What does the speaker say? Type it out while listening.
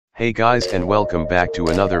Hey guys, and welcome back to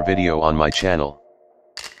another video on my channel.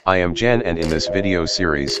 I am Jan, and in this video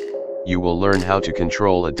series, you will learn how to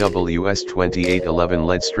control a WS2811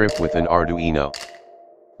 LED-Strip with an Arduino.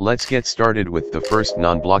 Let's get started with the first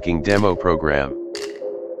non-blocking demo program.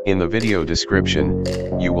 In the video description,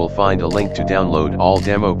 you will find a link to download all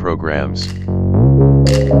demo programs.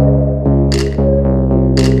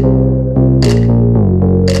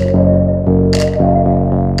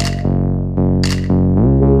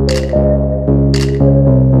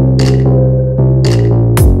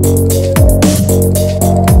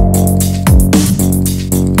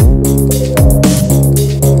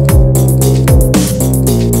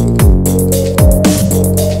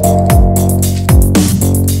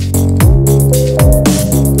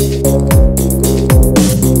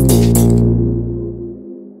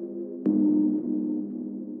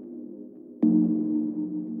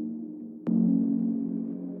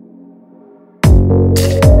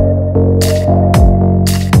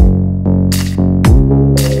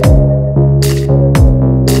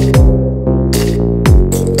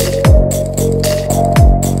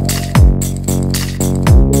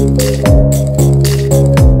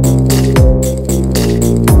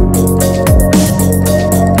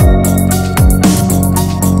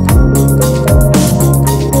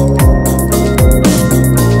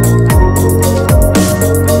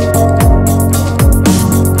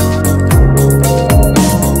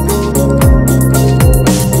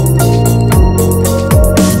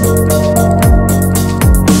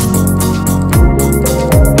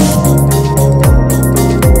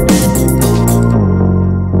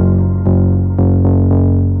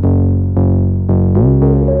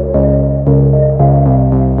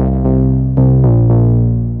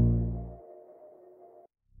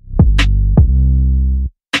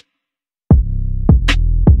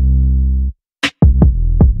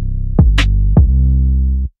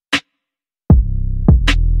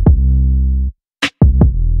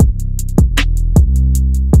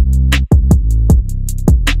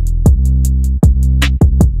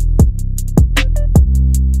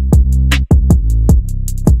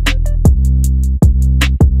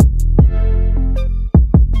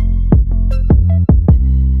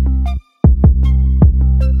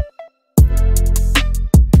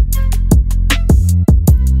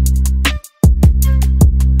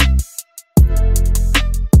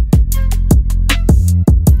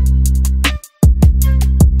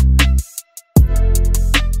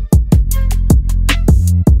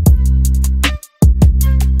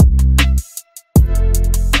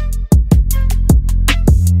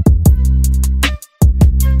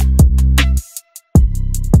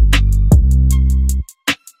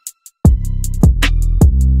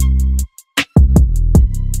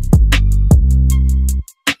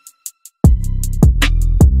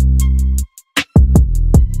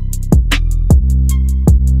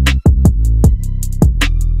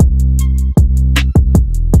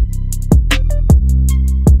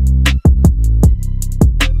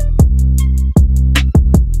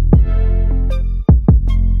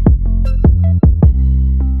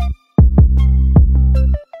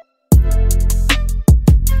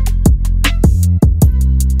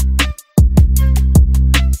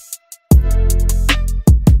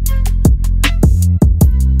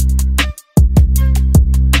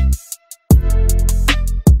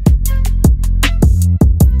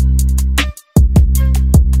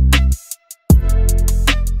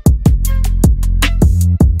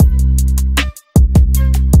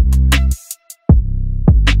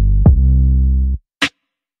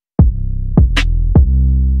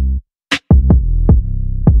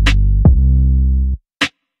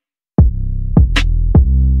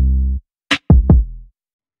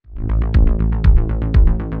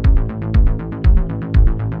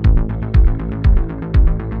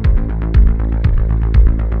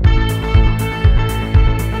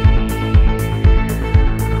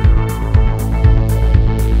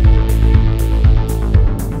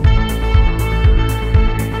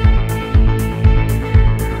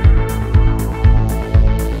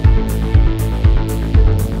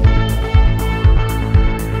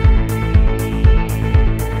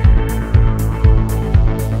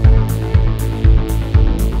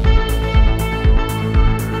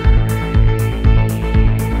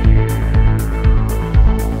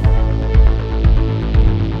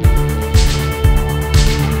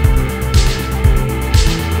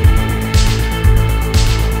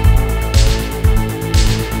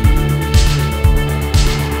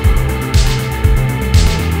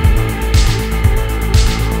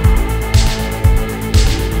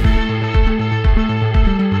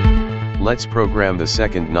 Let's program the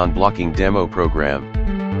second non-blocking demo program.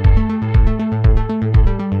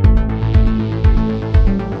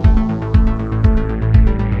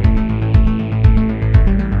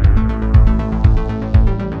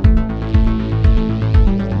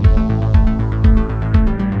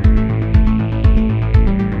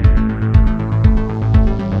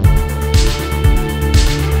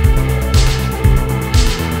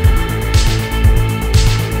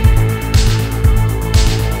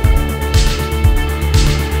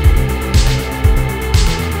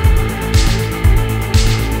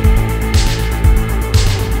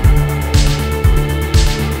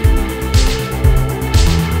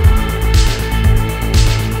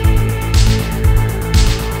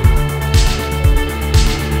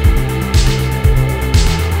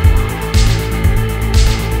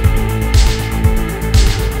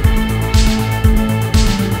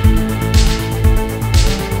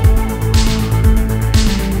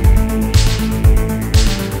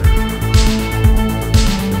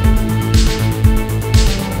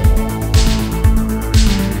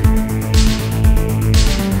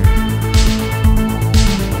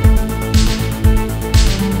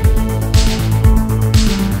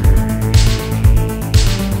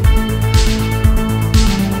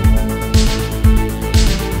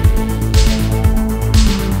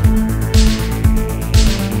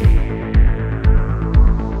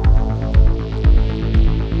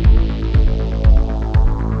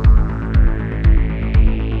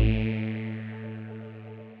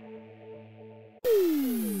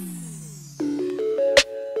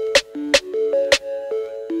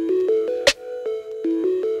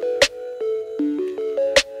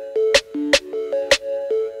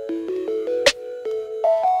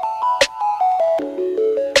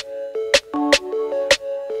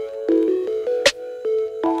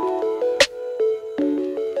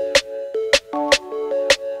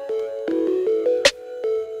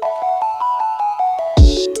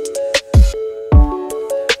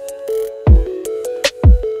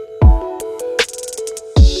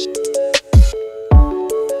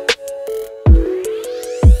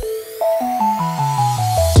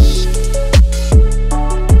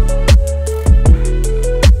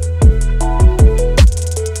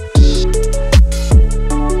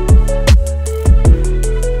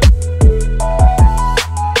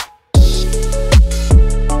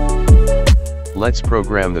 Let's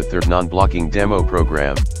program the third non-blocking demo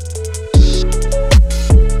program.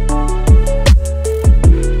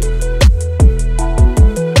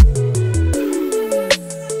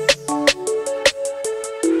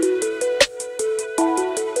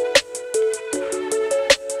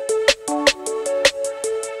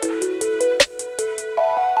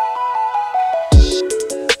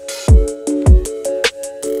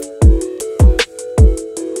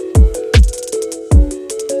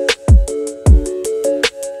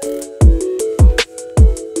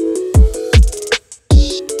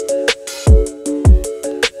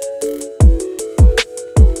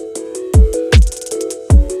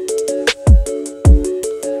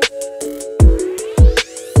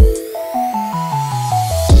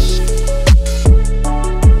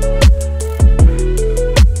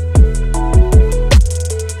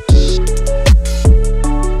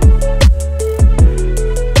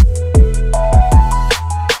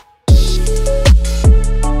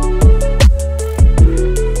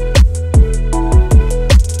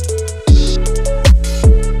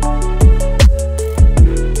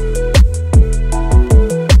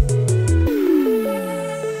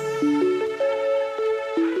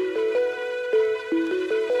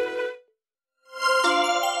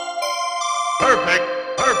 Perfect.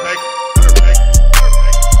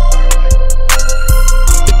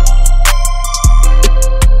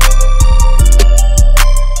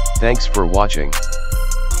 Thanks for watching.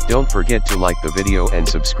 Don't forget to like the video and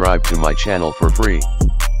subscribe to my channel for free.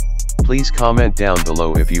 Please comment down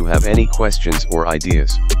below if you have any questions or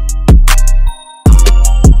ideas.